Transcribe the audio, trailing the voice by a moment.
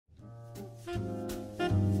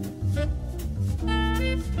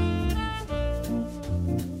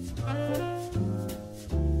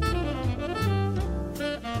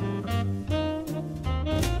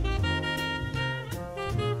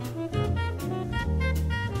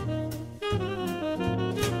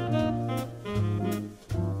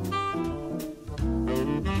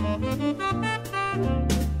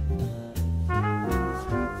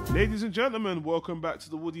Ladies and gentlemen, welcome back to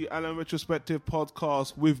the Woody Allen Retrospective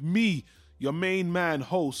Podcast with me, your main man,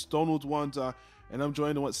 host, Donald Wonder, and I'm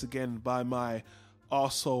joined once again by my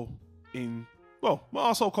arsehole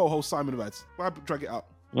co-host, Simon Rads. Why drag it out?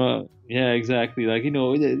 Yeah, exactly. Like, you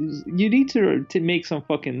need to make some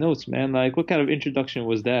fucking notes, man. Like, what kind of introduction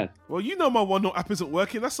was that? Well, my OneNote app isn't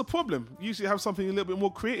working. That's the problem. You usually have something a little bit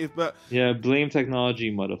more creative, but... Yeah, blame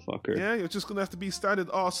technology, motherfucker. Yeah, you're just going to have to be standard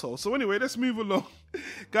arsehole. So anyway, let's move along.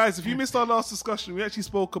 Guys, if you missed our last discussion, we actually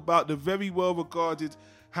spoke about the very well-regarded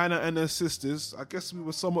Hannah and Her Sisters. I guess we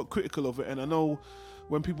were somewhat critical of it, and I know...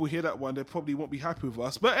 when people hear that one, they probably won't be happy with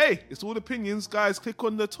us. But hey, it's all opinions. Guys, click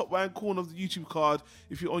on the top right corner of the YouTube card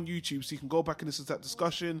if you're on YouTube so you can go back and listen to that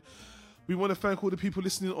discussion. We want to thank all the people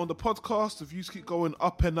listening on the podcast. The views keep going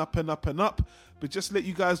up and up and up and up. But just to let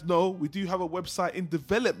you guys know, we do have a website in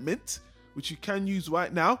development, which you can use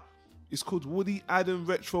right now. It's called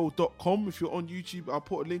woodyadamretro.com. If you're on YouTube, I'll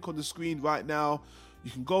put a link on the screen right now. You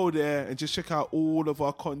can go there and just check out all of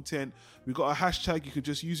our content. We've got a hashtag you can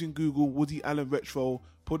just use in Google, Woody Allen Retro.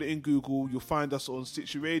 Put it in Google. You'll find us on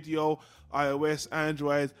Stitcher Radio, iOS,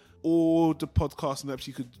 Android, all the podcasts and apps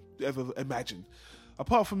you could ever imagine.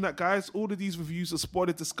 Apart from that, guys, all of these reviews are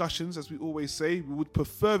spoiler discussions, as we always say. We would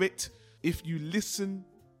prefer it if you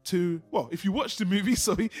if you watch the movie,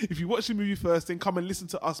 if you watch the movie first, then come and listen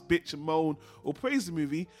to us bitch and moan or praise the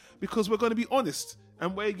movie, because we're going to be honest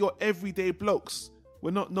and we're your everyday blokes. We're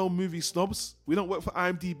not no movie snobs. We don't work for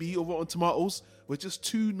IMDb or Rotten Tomatoes. We're just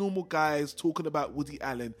two normal guys talking about Woody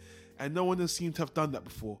Allen, and no one has seemed to have done that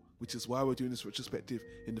before, which is why we're doing this retrospective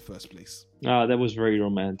in the first place. That was very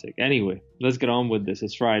romantic. Anyway, let's get on with this.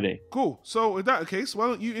 It's Friday. Cool. So in that case, why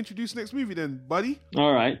don't you introduce the next movie then, buddy?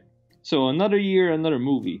 All right. So another year, another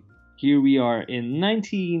movie. Here we are in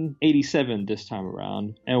 1987 this time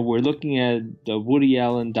around, and we're looking at the Woody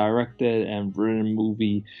Allen directed and written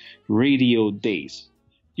movie Radio Days.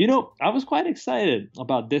 I was quite excited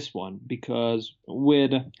about this one because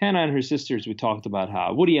with Hannah and Her Sisters, we talked about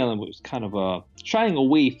how Woody Allen was kind of shying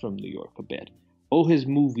away from New York a bit. All his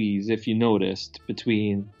movies, if you noticed,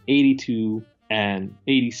 between 82 and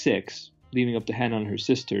 86, leading up to Hannah and Her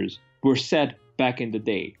Sisters, were set back in the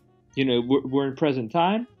day. We're in present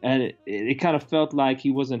time, and it kind of felt like he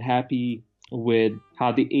wasn't happy with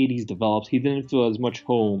how the 80s developed. He didn't feel as much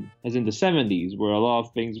home as in the 70s, where a lot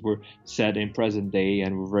of things were set in present day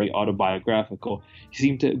and were very autobiographical. He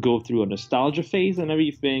seemed to go through a nostalgia phase, and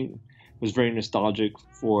everything was very nostalgic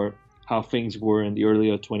for how things were in the early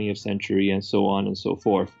 20th century and so on and so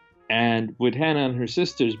forth. And with Hannah and Her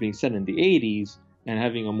Sisters being set in the 80s and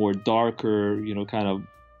having a more darker, kind of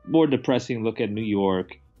more depressing look at New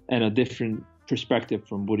York and a different perspective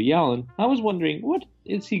from Woody Allen, I was wondering, what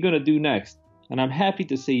is he going to do next? And I'm happy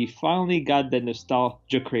to say he finally got that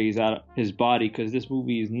nostalgia craze out of his body, because this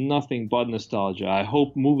movie is nothing but nostalgia. I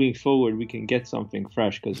hope moving forward we can get something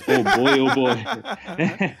fresh, because oh boy.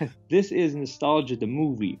 This is Nostalgia the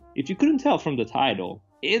Movie. If you couldn't tell from the title,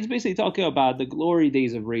 it's basically talking about the glory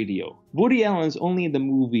days of radio. Woody Allen's only in the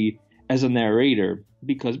movie as a narrator,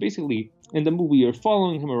 because basically in the movie you're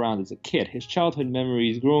following him around as a kid, his childhood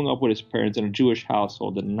memories, growing up with his parents in a Jewish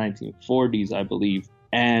household in the 1940s, I believe.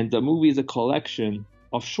 And the movie is a collection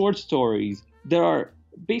of short stories that are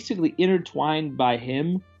basically intertwined by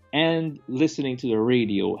him and listening to the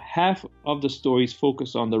radio. Half of the stories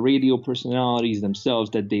focus on the radio personalities themselves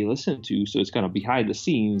that they listen to, so it's kind of behind the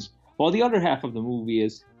scenes, while the other half of the movie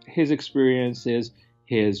is his experiences,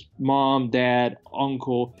 his mom, dad,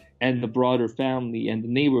 uncle, and the broader family and the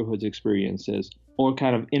neighborhood's experiences, all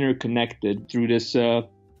kind of interconnected through this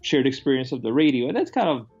shared experience of the radio. And that's kind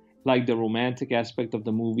of like the romantic aspect of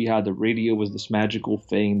the movie, how the radio was this magical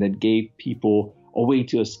thing that gave people a way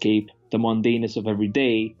to escape the mundaneness of every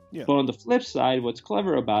day. Yeah. But on the flip side, what's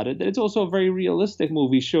clever about it, that it's also a very realistic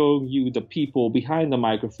movie, showing you the people behind the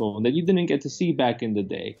microphone that you didn't get to see back in the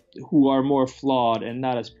day, who are more flawed and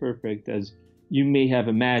not as perfect as you may have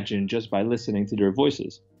imagined just by listening to their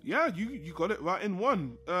voices. Yeah, you got it right in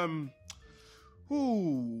one.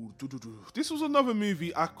 This was another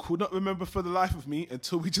movie I could not remember for the life of me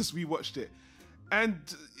until we just rewatched it. And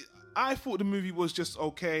I thought the movie was just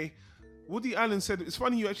okay. Woody Allen said, it's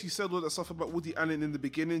funny you actually said all that stuff about Woody Allen in the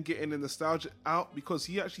beginning, getting the nostalgia out, because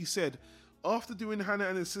he actually said, after doing Hannah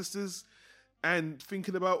and Her Sisters and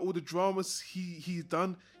thinking about all the dramas he's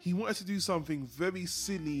done, he wanted to do something very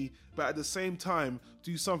silly, but at the same time,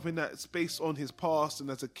 do something that's based on his past and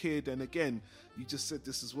as a kid. And again, you just said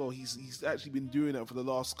this as well, he's actually been doing that for the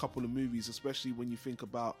last couple of movies, especially when you think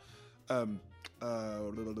about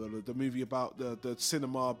the movie about the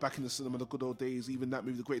cinema, back in the cinema, the good old days, even that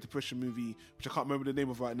movie, the Great Depression movie, which I can't remember the name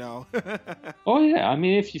of right now. Oh yeah, I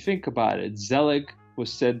mean, if you think about it, Zelig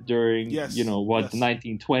was set during, Yes, the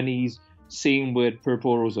 1920s. Same with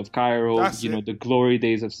Purple Rose of Cairo, That's it. The glory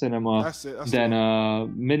days of cinema. That's it. That's Then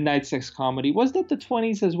Midnight Sex Comedy. Was that the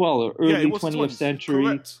 20s as well, or yeah, early it was 20th 20s.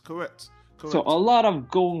 century? Correct. So a lot of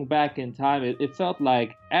going back in time. It felt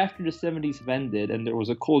like after the 70s have ended and there was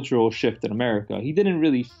a cultural shift in America, he didn't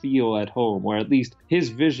really feel at home, or at least his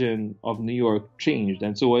vision of New York changed.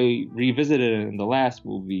 And so when he revisited it in the last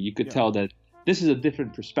movie, you could tell that this is a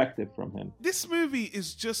different perspective from him. This movie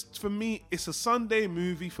is just, for me, it's a Sunday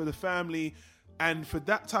movie for the family and for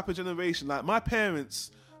that type of generation. Like my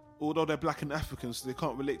parents, although they're black and African, so they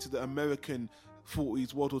can't relate to the American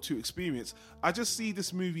 40s World War II experience, I just see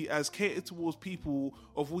this movie as catered towards people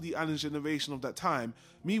of Woody Allen's generation of that time.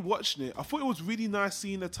 Me watching it, I thought it was really nice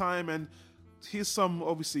seeing the time, and here's some,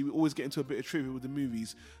 obviously we always get into a bit of trivia with the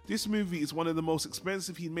movies. This movie is one of the most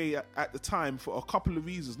expensive he made at the time for a couple of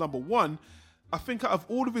reasons. Number one, I think out of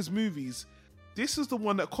all of his movies, this is the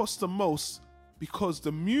one that cost the most because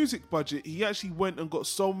the music budget, he actually went and got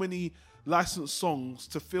so many licensed songs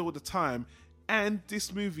to fill the time. And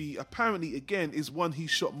this movie, apparently, again, is one he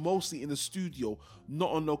shot mostly in the studio,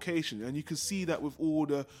 not on location. And you can see that with all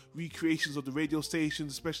the recreations of the radio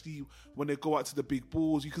stations, especially when they go out to the big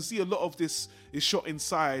balls. You can see a lot of this is shot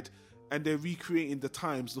inside, and they're recreating the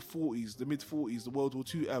times, the 40s, the mid-40s, the World War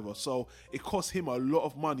II era. So it cost him a lot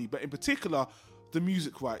of money. But in particular, the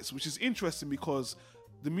music rights, which is interesting because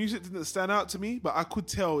the music didn't stand out to me, but I could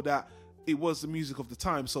tell that it was the music of the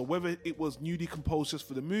time. So whether it was newly composed just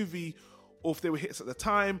for the movie or if they were hits at the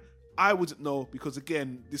time, I wouldn't know because,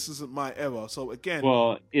 again, this isn't my era. So, again...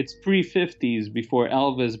 Well, it's pre-50s before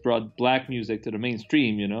Elvis brought black music to the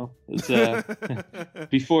mainstream, It's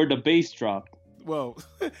before the bass dropped. Well,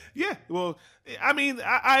 yeah. Well, I mean,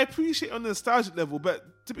 I appreciate on the nostalgic level,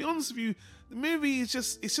 but to be honest with you, the movie is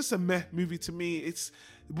just a meh movie to me. It's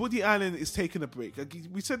Woody Allen is taking a break. Like,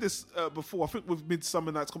 we said this before. I think with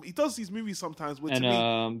Midsummer Night's Comedy, he does these movies sometimes. Where, and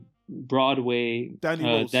to me, Broadway,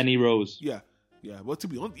 Danny Rose. Yeah. Well, to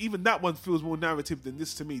be honest, even that one feels more narrative than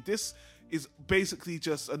this to me. This is basically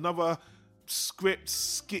just another script,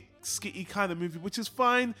 skitty kind of movie, which is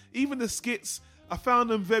fine. Even the skits, I found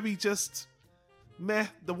them very just meh.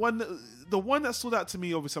 The one that stood out to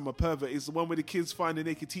me, obviously I'm a pervert, is the one where the kids find the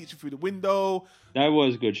naked teacher through the window. That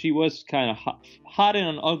was good. She was kind of hot in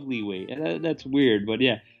an ugly way. That's weird, but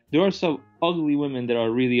yeah, there are some ugly women that are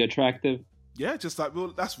really attractive. Yeah, just like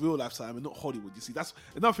that's real life time and not Hollywood. You see, that's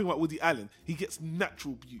another thing about Woody Allen. He gets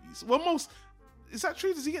natural beauties. Well, is that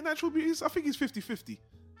true? Does he get natural beauties? I think he's 50-50.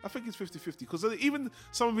 I think it's 50-50 because even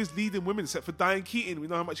some of his leading women, except for Diane Keaton, we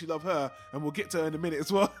know how much you love her, and we'll get to her in a minute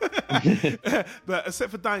as well. But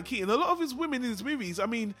except for Diane Keaton, a lot of his women in his movies, I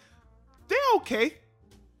mean, they're okay.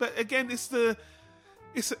 But again, it's the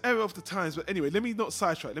era of the times. But anyway, let me not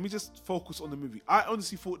sidetrack. Let me just focus on the movie. I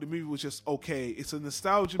honestly thought the movie was just okay. It's a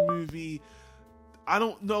nostalgia movie. I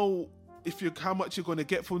don't know how much you're going to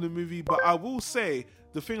get from the movie, but I will say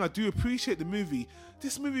the thing I do appreciate the movie.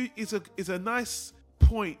 This movie is a nice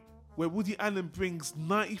point where Woody Allen brings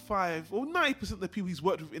 95 or 90% of the people he's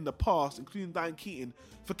worked with in the past, including Diane Keaton,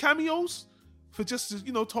 for cameos, for just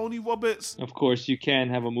Tony Roberts. Of course, you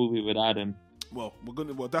can't have a movie without him. Well,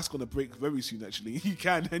 that's gonna break very soon. Actually, you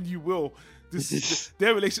can and you will.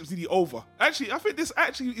 Their relationship's nearly over. Actually, I think this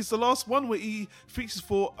is the last one where he features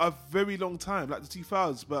for a very long time, like the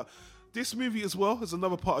 2000s. But this movie as well is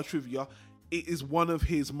another part of trivia. It is one of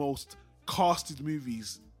his most casted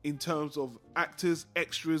movies in terms of actors,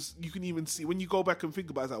 extras. You can even see when you go back and think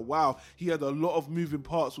about it, it's like, wow, he had a lot of moving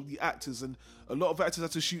parts with the actors, and a lot of actors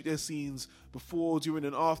had to shoot their scenes before, during,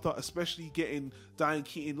 and after, especially getting Diane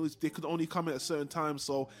Keaton. They could only come in at certain times,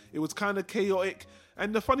 so it was kind of chaotic.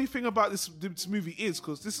 And the funny thing about this movie is,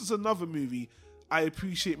 because this is another movie I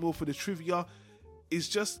appreciate more for the trivia, is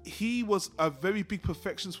just he was a very big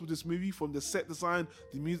perfectionist with this movie, from the set design,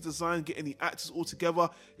 the music design, getting the actors all together.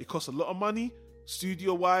 It cost a lot of money.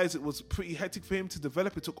 Studio-wise, it was pretty hectic for him to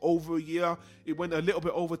develop. It took over a year. It went a little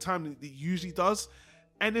bit over time than it usually does.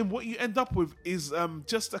 And then what you end up with is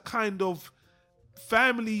just a kind of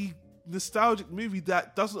family nostalgic movie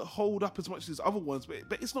that doesn't hold up as much as other ones,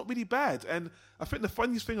 but it's not really bad. And I think the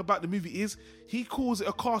funniest thing about the movie is he calls it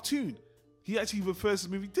a cartoon. he actually refers to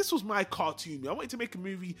the movie, this was my cartoon. I wanted to make a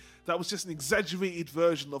movie that was just an exaggerated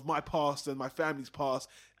version of my past and my family's past.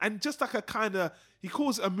 And just like a kind of, he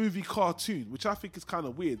calls it a movie cartoon, which I think is kind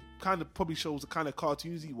of weird. Kind of probably shows the kind of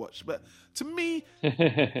cartoons he watched. But to me,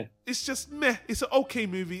 it's just meh. It's an okay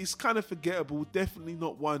movie. It's kind of forgettable. Definitely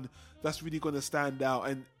not one that's really going to stand out.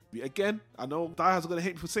 And again, I know Die Hard's going to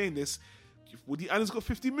hate me for saying this. Woody Allen's got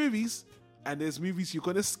 50 movies, and there's movies you're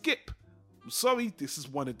going to skip. I'm sorry, this is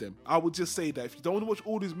one of them. I would just say that if you don't want to watch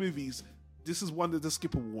all these movies, this is one of the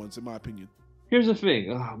skippable ones, in my opinion. Here's the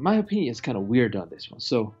thing. My opinion is kind of weird on this one.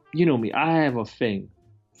 So, you know me, I have a thing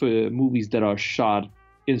for movies that are shot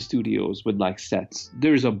in studios with like sets.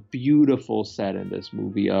 There's a beautiful set in this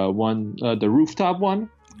movie. The rooftop one.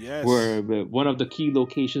 Yes. Where one of the key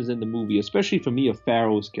locations in the movie, especially for Mia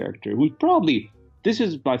Farrow's character, who's probably, this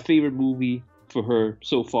is my favorite movie for her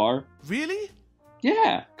so far. Really?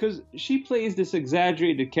 Yeah, because she plays this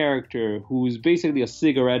exaggerated character who's basically a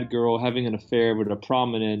cigarette girl having an affair with a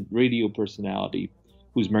prominent radio personality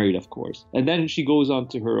who's married, of course. And then she goes on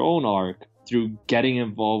to her own arc through getting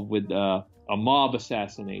involved with a mob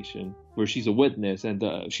assassination where she's a witness,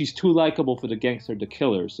 and she's too likable for the gangster to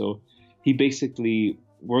kill her. So he basically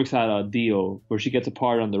works out a deal where she gets a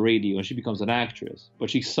part on the radio and she becomes an actress,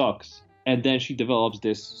 but she sucks. And then she develops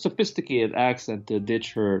this sophisticated accent to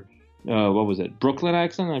ditch her Brooklyn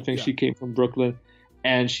accent. I think she came from Brooklyn,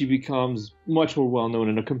 and she becomes much more well known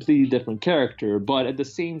in a completely different character, but at the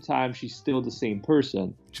same time she's still the same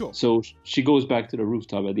person. Sure. So she goes back to the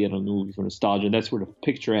rooftop at the end of the movie for nostalgia, and that's where the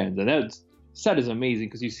picture ends. And that set is amazing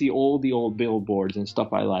because you see all the old billboards and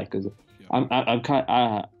stuff I like, because I'm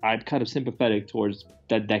kind of sympathetic towards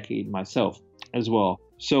that decade myself as well.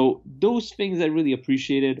 So those things I really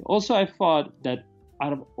appreciated. Also, I thought that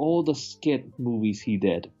out of all the skit movies he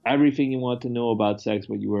did, Everything You Want to Know About Sex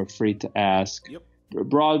But You Were Afraid to Ask, yep.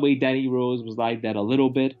 Broadway Danny Rose was like that a little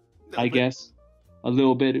bit, I guess. A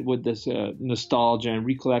little bit with this nostalgia and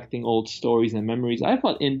recollecting old stories and memories. I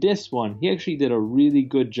thought in this one, he actually did a really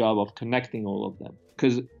good job of connecting all of them.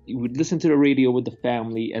 Because you would listen to the radio with the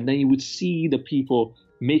family, and then you would see the people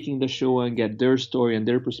making the show and get their story and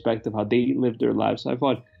their perspective, how they lived their lives. So I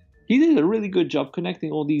thought he did a really good job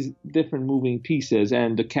connecting all these different moving pieces,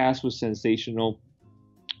 and the cast was sensational.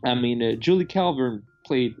 I mean, Julie Calvert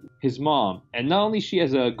played his mom, and not only she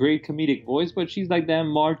has a great comedic voice, but she's like that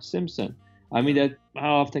Marge Simpson. I mean, that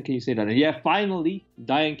how often can you say that? And yeah, finally,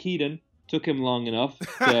 Diane Keaton took him long enough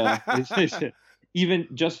to, even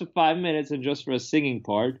just for 5 minutes and just for a singing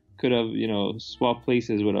part, could have, swapped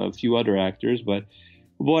places with a few other actors, but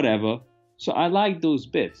whatever. So I like those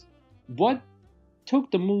bits. What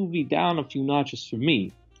took the movie down a few notches for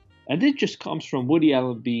me, and it just comes from Woody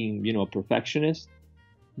Allen being, a perfectionist,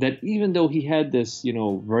 that even though he had this,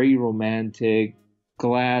 very romantic,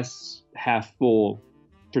 glass half full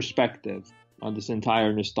perspective on this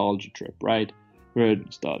entire nostalgia trip, right? Where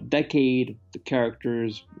it's the decade, the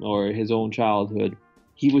characters, or his own childhood,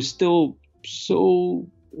 he was still so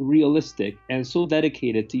realistic and so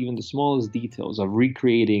dedicated to even the smallest details of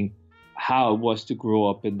recreating how it was to grow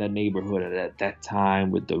up in that neighborhood at that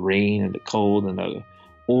time, with the rain and the cold and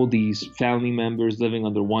all these family members living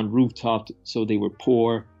under one rooftop, so they were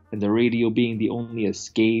poor, and the radio being the only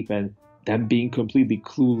escape, and them being completely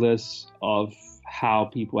clueless of how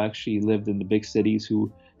people actually lived in the big cities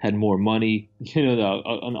who had more money.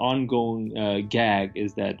 An ongoing gag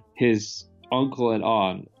is that his uncle and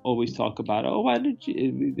aunt always talk about,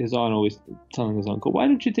 his aunt always telling his uncle, why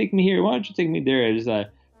don't you take me here? Why don't you take me there?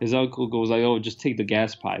 His uncle goes like, just take the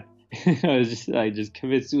gas pipe. Just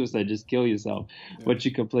commit suicide, just kill yourself. Yeah. What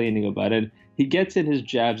you complaining about? And he gets in his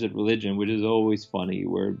jabs at religion, which is always funny,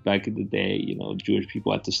 where back in the day, Jewish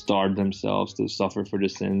people had to starve themselves to suffer for the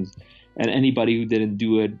sins. And anybody who didn't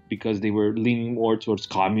do it because they were leaning more towards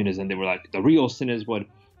communism, they were like, the real sin is what,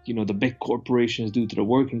 the big corporations do to the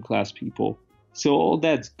working class people. So all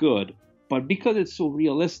that's good. But because it's so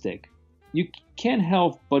realistic, you can't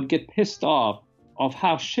help but get pissed off of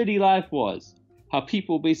how shitty life was. How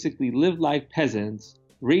people basically lived like peasants.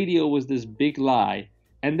 Radio was this big lie.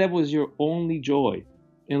 And that was your only joy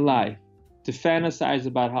in life, to fantasize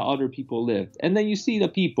about how other people lived. And then you see the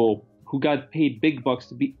people who got paid big bucks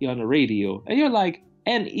to be on the radio. And you're like,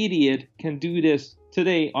 an idiot can do this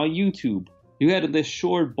today on YouTube. You had this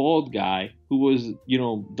short, bald guy who was,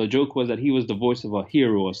 the joke was that he was the voice of a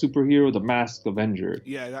hero, a superhero, the Masked Avenger.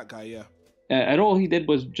 Yeah, that guy, yeah. And all he did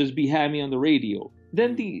was just be hammy on the radio.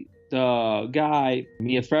 Then the guy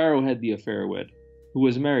Mia Farrow had the affair with, who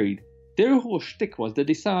was married, their whole shtick was that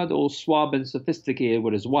they sounded all suave and sophisticated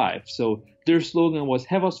with his wife. So their slogan was,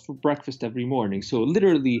 have us for breakfast every morning. So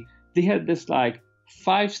literally, they had this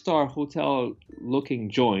 5-star hotel looking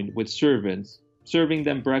joint with servants serving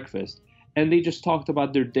them breakfast, and they just talked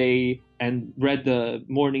about their day and read the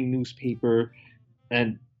morning newspaper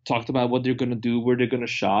and talked about what they're going to do, where they're going to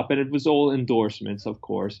shop, and it was all endorsements, of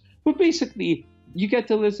course. But basically, you get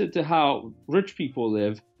to listen to how rich people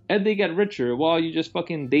live, and they get richer while you just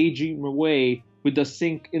fucking daydream away with the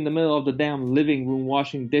sink in the middle of the damn living room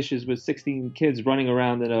washing dishes with 16 kids running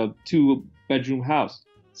around in a 2-bedroom house.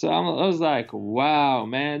 So I was like, wow,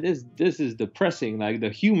 man, this is depressing. Like, the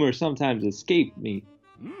humor sometimes escaped me.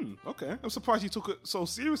 Okay, I'm surprised you took it so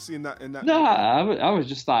seriously in that. No, I was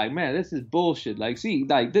just like, man, this is bullshit. Like, see,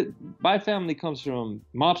 like my family comes from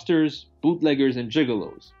mobsters, bootleggers, and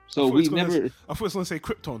gigolos. So we never. I thought it was going to say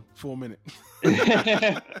Krypton for a minute.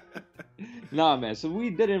 Nah, man. So we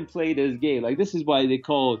didn't play this game. Like, this is why they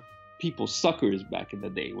called people suckers back in the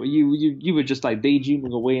day, where you were just like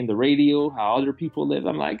daydreaming away in the radio how other people live.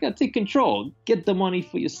 I'm like, take control, get the money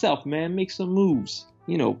for yourself, man. Make some moves.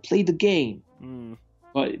 Play the game.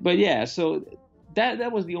 But yeah, so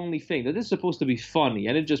that was the only thing. That this is supposed to be funny,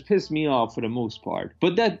 and it just pissed me off for the most part.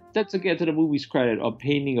 But that's again to the movie's credit of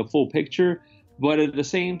painting a full picture. But at the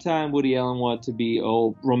same time, Woody Allen wanted to be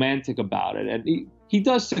romantic about it, and he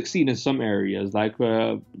does succeed in some areas, like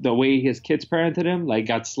the way his kids parented him, like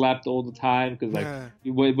got slapped all the time because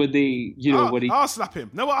when they I'll slap him.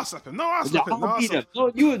 No, I'll slap him. No, I'll slap him. I'll beat him.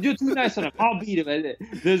 No, you're too nice on him. I'll beat him. And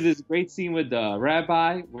there's this great scene with the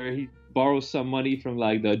rabbi where he borrows some money from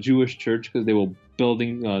like the Jewish church because they were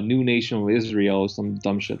building a new nation of Israel or some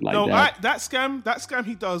dumb shit like that. That scam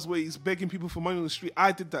he does where he's begging people for money on the street.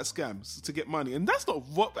 I did that scam to get money, and that's not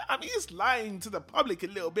what. I mean, he's lying to the public a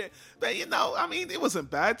little bit, but I mean, it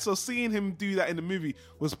wasn't bad. So seeing him do that in the movie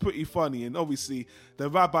was pretty funny, and obviously the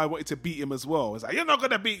rabbi wanted to beat him as well. It's like, you're not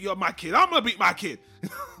gonna beat my kid. I'm gonna beat my kid.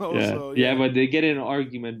 Yeah, but they get in an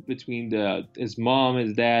argument between his mom,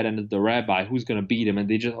 his dad, and the rabbi who's gonna beat him, and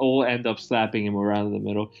they just all end up slapping him around in the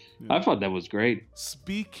middle. Yeah. I thought that was great.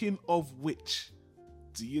 Speaking of which,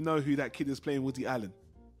 do you know who that kid is playing Woody Allen?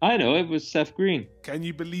 I know, it was Seth Green. Can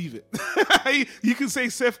you believe it? You can say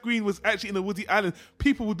Seth Green was actually in a Woody Allen.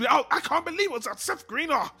 People would be, I can't believe it. It's Seth Green.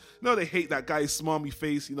 Oh. No, they hate that guy's smarmy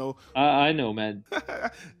face, I know, man.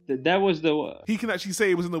 That was He can actually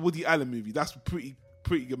say it was in a Woody Allen movie. That's pretty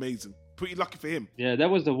amazing. Pretty lucky for him. Yeah, that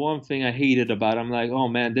was the one thing I hated about it. I'm like, oh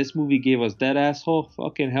man, this movie gave us that asshole.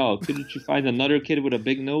 Fucking hell. Couldn't you find another kid with a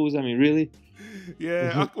big nose? I mean, really?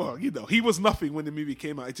 Yeah, well, he was nothing when the movie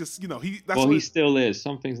came out. It just, he still is.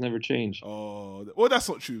 Some things never change. Oh, well, that's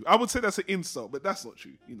not true. I would say that's an insult, but that's not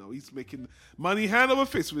true. He's making money hand over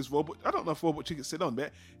fist with his Robot. I don't know if Robot Chicken sit on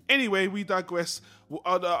there. Anyway, we digress.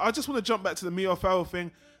 I just want to jump back to the Mia Farrow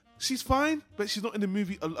thing. She's fine, but she's not in the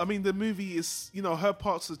movie. I mean, the movie is, her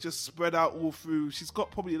parts are just spread out all through. She's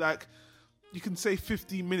got probably like, you can say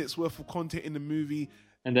 15 minutes worth of content in the movie.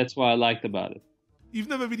 And that's what I liked about it. You've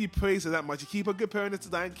never really praised her that much. You keep her comparing her to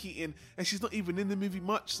Diane Keaton, and she's not even in the movie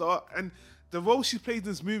much. So, and the role she played in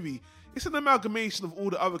this movie, it's an amalgamation of all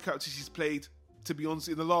the other characters she's played. To be honest,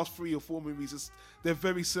 in the last 3 or 4 movies, they're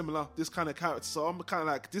very similar. This kind of character. So I'm kind of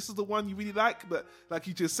like, this is the one you really like, but like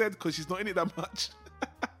you just said, because she's not in it that much.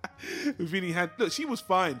 Look, she was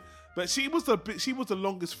fine, but she was the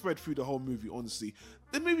longest thread through the whole movie. Honestly,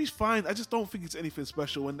 the movie's fine. I just don't think it's anything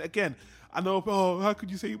special. And again, I know, how could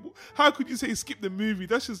you say skip the movie?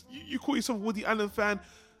 That's just you call yourself a Woody Allen fan.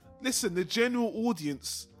 Listen, the general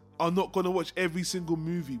audience are not going to watch every single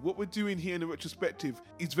movie. What we're doing here in the retrospective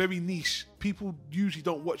is very niche. People usually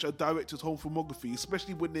don't watch a director's home filmography,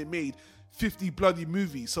 especially when they made 50 bloody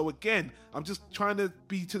movies. So again, I'm just trying to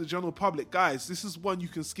be to the general public. Guys, this is one you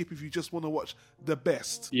can skip if you just want to watch the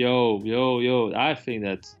best. Yo. I think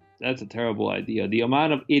that's a terrible idea. The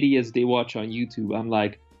amount of idiots they watch on YouTube, I'm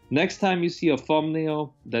like, next time you see a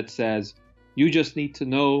thumbnail that says, you just need to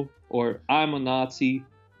know, or I'm a Nazi,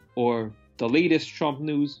 or the latest Trump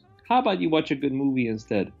news, how about you watch a good movie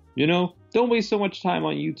instead? Don't waste so much time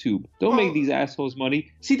on YouTube. Don't make these assholes money.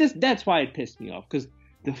 See, that's why it pissed me off, because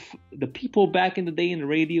the people back in the day in the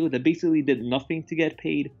radio that basically did nothing to get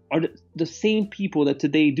paid are the same people that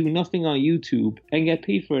today do nothing on YouTube and get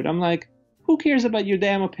paid for it. I'm like, who cares about your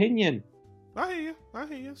damn opinion? I hear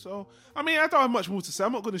you. So, I mean, I don't have much more to say.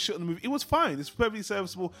 I'm not going to shit on the movie. It was fine. It's perfectly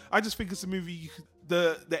serviceable. I just think it's a movie,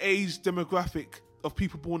 the age demographic of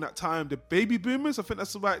people born that time, the baby boomers, I think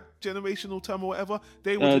that's the right generational term or whatever.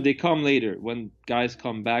 They come later. When guys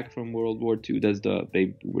come back from World War II, that's the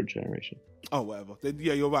baby boomer generation. Oh, whatever. Then,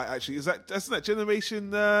 yeah, you're right, actually. That's that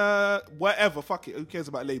generation, whatever. Fuck it. Who cares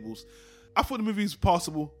about labels? I thought the movie was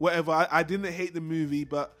passable. Whatever. I didn't hate the movie,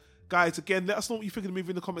 but Guys, again, let us know what you think of the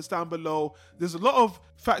movie in the comments down below. There's a lot of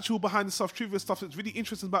factual behind the stuff, trivia stuff that's really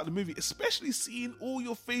interesting about the movie, especially seeing all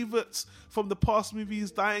your favorites from the past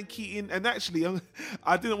movies, Diane Keaton. And actually,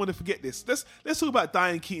 I didn't want to forget this. Let's talk about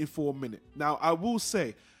Diane Keaton for a minute. Now, I will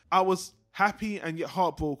say, I was happy and yet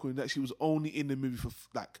heartbroken that she was only in the movie for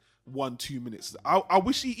like 1-2 minutes. I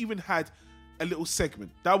wish she even had a little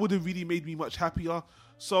segment. That would have really made me much happier.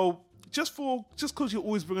 So just because you're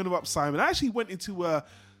always bringing her up, Simon, I actually went into a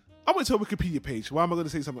Wikipedia page. Why am I going to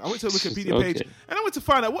say something? I went to a Wikipedia page and I went to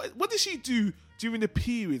find out what did she do during the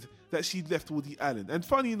period that she left Woody Allen. And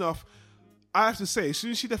funny enough, I have to say, as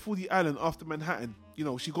soon as she left Woody Allen after Manhattan,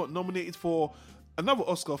 she got nominated for another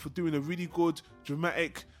Oscar for doing a really good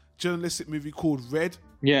dramatic journalistic movie called Red.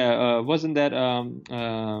 Yeah, wasn't that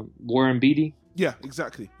Warren Beatty? Yeah,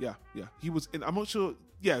 exactly. Yeah. He was in. I'm not sure.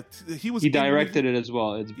 Yeah, he was. He directed it as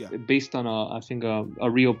well. It's based on a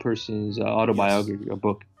real person's autobiography, a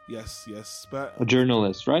book. Yes, but a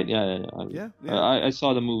journalist, right? Yeah. I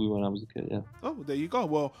saw the movie when I was a kid. Yeah. Oh, there you go.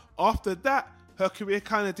 Well, after that, her career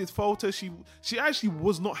kind of did falter. She actually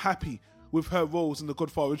was not happy with her roles in the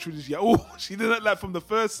Godfather trilogy. Oh, she didn't like from the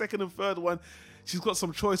first, second, and third one. She's got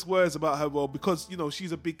some choice words about her role because,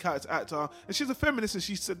 she's a big character actor and she's a feminist, and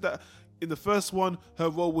she said that in the first one, her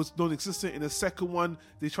role was non-existent. In the second one,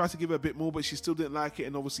 they tried to give her a bit more, but she still didn't like it.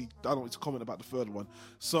 And obviously, I don't want to comment about the third one.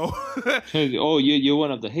 So, oh, you're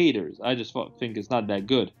one of the haters. I just think it's not that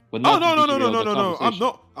good. But no.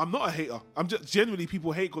 I'm not a hater. I'm just generally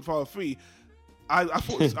people hate Godfather 3. I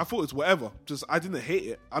thought it was whatever. Just I didn't hate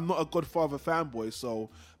it. I'm not a Godfather fanboy.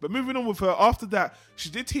 So, but moving on with her. After that,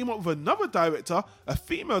 she did team up with another director, a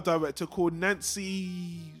female director called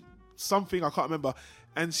Nancy something. I can't remember.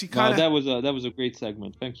 And she kind of that was a great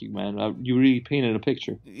segment. Thank you, man. You really painted a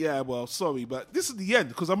picture. Yeah, well, sorry, but this is the end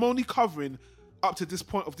because I'm only covering up to this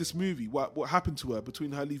point of this movie, what happened to her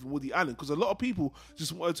between her leaving Woody Allen, because a lot of people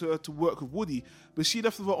just wanted her to work with Woody, but she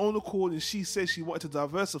left of her own accord, and she said she wanted to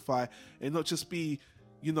diversify and not just be,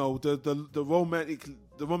 the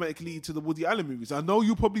romantic lead to the Woody Allen movies. I know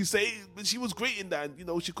you probably say, but she was great in that,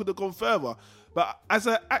 and, she could have gone further. But as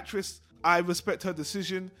an actress, I respect her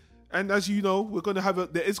decision. And as you know,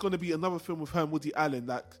 there is going to be another film with her and Woody Allen,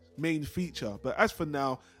 that main feature. But as for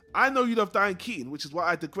now, I know you love Diane Keaton, which is why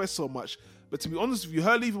I digress so much. But to be honest with you,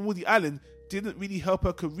 her leaving Woody Allen didn't really help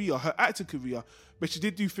her career, her acting career. But she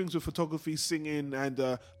did do things with photography, singing,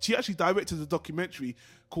 and she actually directed a documentary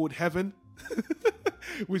called Heaven,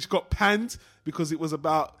 which got panned because it was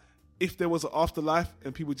about if there was an afterlife,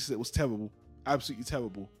 and people just said it was terrible, absolutely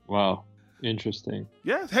terrible. Wow. Interesting.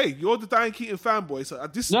 Yeah, hey, you're the Diane Keaton fanboy, so I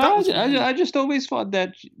just always thought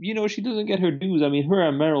that she doesn't get her dues. I mean, her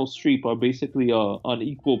and Meryl Streep are basically on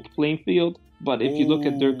equal playing field. But if you look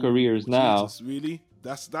at their careers now, Jesus, really,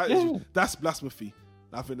 that's blasphemy.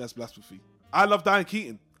 I think that's blasphemy. I love Diane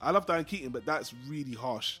Keaton, but that's really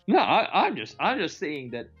harsh. No, I'm just saying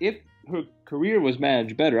that if her career was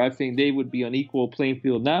managed better, I think they would be on equal playing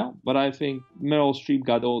field now. But I think Meryl Streep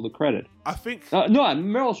got all the credit. I think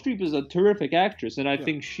Meryl Streep is a terrific actress, and I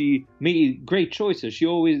think she made great choices.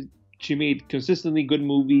 She made consistently good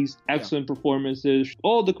movies, excellent performances.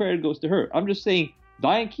 All the credit goes to her. I'm just saying,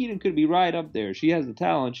 Diane Keaton could be right up there. She has the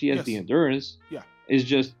talent. She has the endurance. Yeah. It's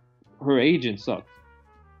just her agent sucked.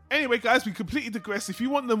 Anyway, guys, we completely digress. If you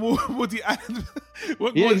want the more Woody Allen...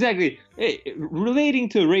 exactly. Hey, relating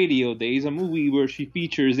to Radio Days, a movie where she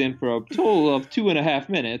features in for a total of 2.5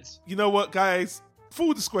 minutes. You know what, guys?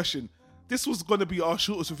 Full discretion. This was going to be our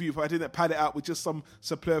shortest review if I didn't pad it out with just some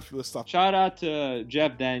superfluous stuff. Shout out to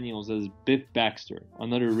Jeff Daniels as Biff Baxter,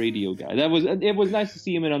 another radio guy. It was nice to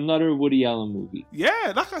see him in another Woody Allen movie.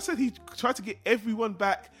 Yeah, like I said, he tried to get everyone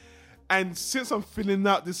back. And since I'm filling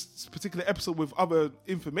out this particular episode with other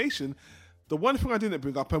information, the one thing I didn't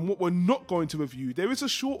bring up and what we're not going to review, there is a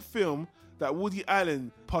short film that Woody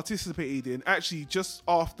Allen participated in actually just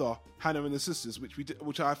after Hannah and the Sisters,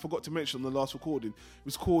 which I forgot to mention on the last recording. It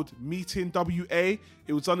was called Meeting W.A.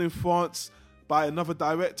 It was done in France by another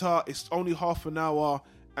director. It's only half an hour,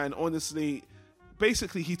 and honestly,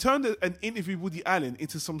 basically he turned an interview with Woody Allen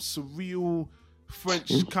into some surreal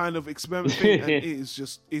French kind of experiment thing, and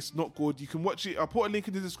it's not good. You can watch it. I'll put a link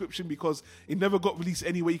in the description because it never got released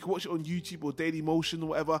anyway. You can watch it on YouTube or Daily Motion or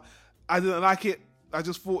whatever. I didn't like it. I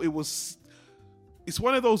just thought it's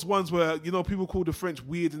one of those ones where, people call the French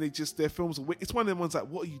weird and their films are weird. It's one of them ones like,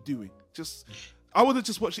 what are you doing? I would have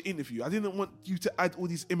just watched the interview. I didn't want you to add all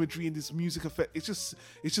these imagery and this music effect. It's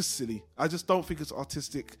just silly. I just don't think it's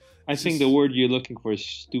artistic. I think the word you're looking for is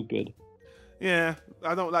stupid. Yeah,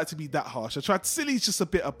 I don't like to be that harsh. Silly is just a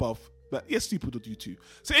bit above. But yes, people do too.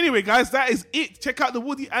 So anyway, guys, that is it. Check out the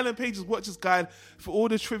Woody Allen Pages Watchers Guide for all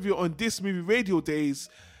the trivia on This Movie Radio Days.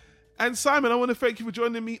 And Simon, I want to thank you for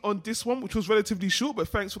joining me on this one, which was relatively short, but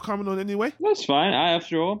thanks for coming on anyway. That's fine.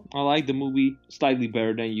 After all, I like the movie slightly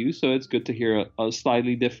better than you, so it's good to hear a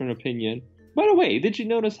slightly different opinion. By the way, did you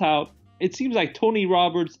notice how it seems like Tony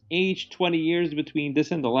Roberts aged 20 years between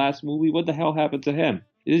this and the last movie? What the hell happened to him?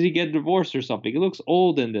 Did he get divorced or something? He looks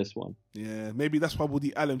old in this one. Yeah, maybe that's why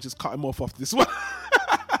Woody Allen just cut him off after this one.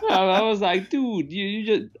 I was like, dude, you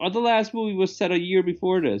just... the last movie was set a year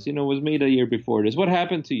before this. Was made a year before this. What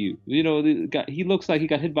happened to you? He looks like he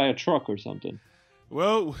got hit by a truck or something.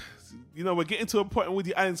 Well, we're getting to a point in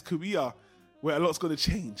Woody Allen's career where a lot's going to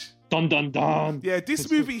change. Dun, dun, dun. Yeah,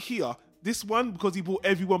 this movie here... This one, because he brought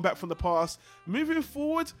everyone back from the past. Moving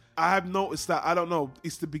forward, I have noticed that, I don't know,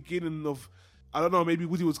 it's the beginning of, I don't know, maybe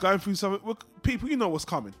Woody was going through something. Look, people, you know what's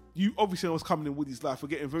coming. You obviously know what's coming in Woody's life. We're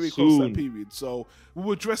getting very close to that period. So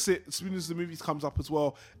we'll address it as soon as the movie comes up as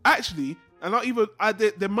well. Actually, and not even,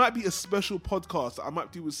 there might be a special podcast that I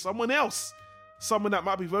might do with someone else. Someone that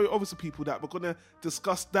might be very obvious to people, that we're going to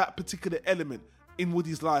discuss that particular element in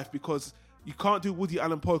Woody's life, because you can't do Woody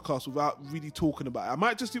Allen podcast without really talking about it. I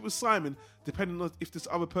might just do it with Simon, depending on if this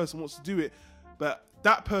other person wants to do it. But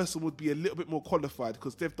that person would be a little bit more qualified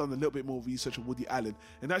because they've done a little bit more research on Woody Allen.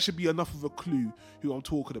 And that should be enough of a clue who I'm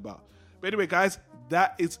talking about. But anyway, guys,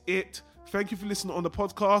 that is it. Thank you for listening on the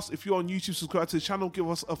podcast. If you're on YouTube, subscribe to the channel. Give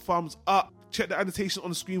us a thumbs up. Check the annotation on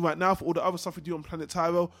the screen right now for all the other stuff we do on Planet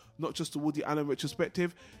Tyro, not just the Woody Allen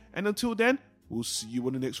retrospective. And until then, we'll see you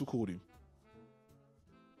on the next recording.